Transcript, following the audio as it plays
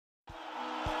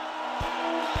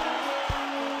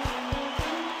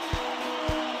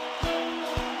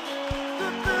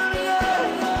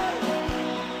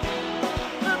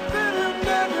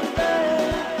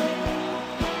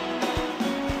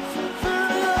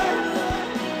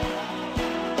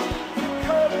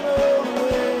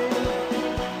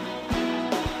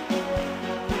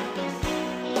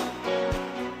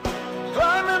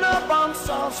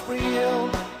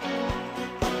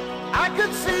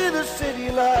the city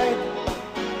light.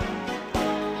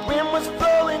 Wind was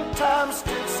blowing, time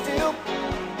stood still.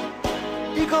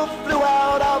 Eagle flew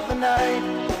out of the night.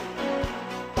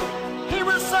 He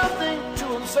was something to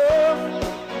observe.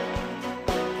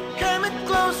 Came in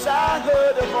close, I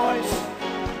heard a voice,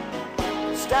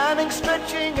 standing,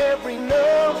 stretching every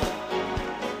nerve.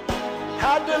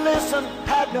 Had to listen,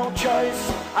 had no choice.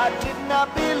 I did not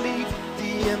believe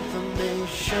the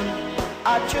information.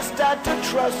 I just had to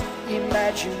trust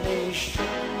imagination.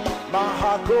 My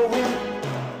heart going,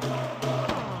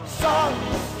 son,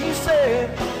 he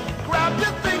said, grab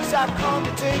your things, I've come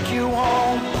to take you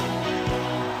home.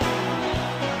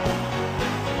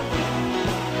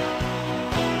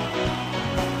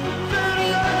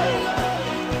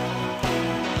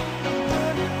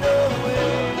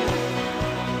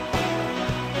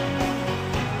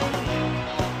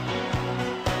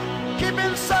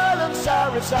 Keeping silence,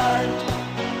 I resigned.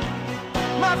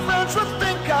 My friends would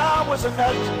think I was a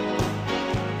nut,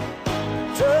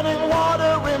 turning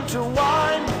water into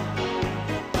wine.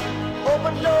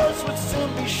 Open doors would soon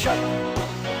be shut.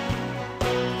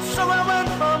 So I went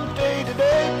from day to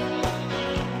day,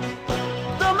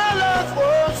 though my life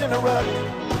was in a rut,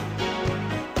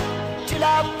 till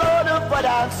I thought of what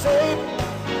I'd say,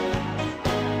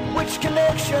 which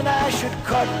connection I should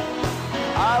cut.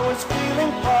 I was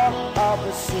feeling part of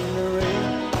the scenery.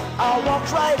 I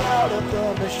walked right out of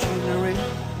the machinery.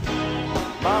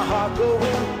 My heart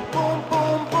going boom,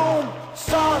 boom, boom.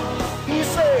 Son, he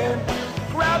said,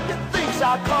 grab your things,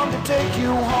 I'll come to take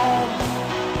you home.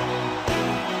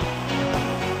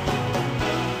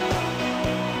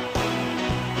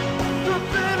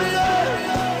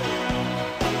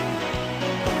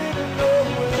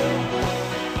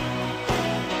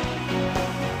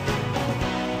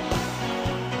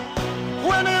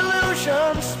 When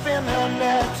illusions spin her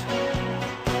net,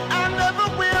 I'm never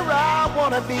where I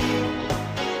wanna be.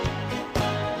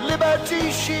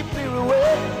 Liberty she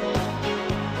pirouette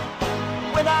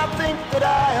when I think that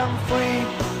I am free.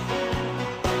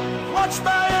 Watch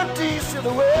my empty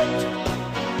silhouette,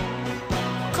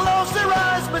 close their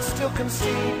eyes but still can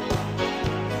see.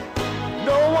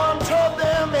 No one taught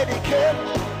them etiquette.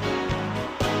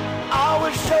 I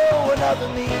will show another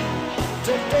me.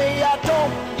 Today I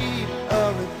don't need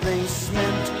a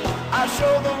replacement. I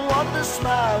show them what the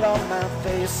smile on my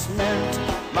face meant.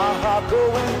 My heart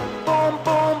going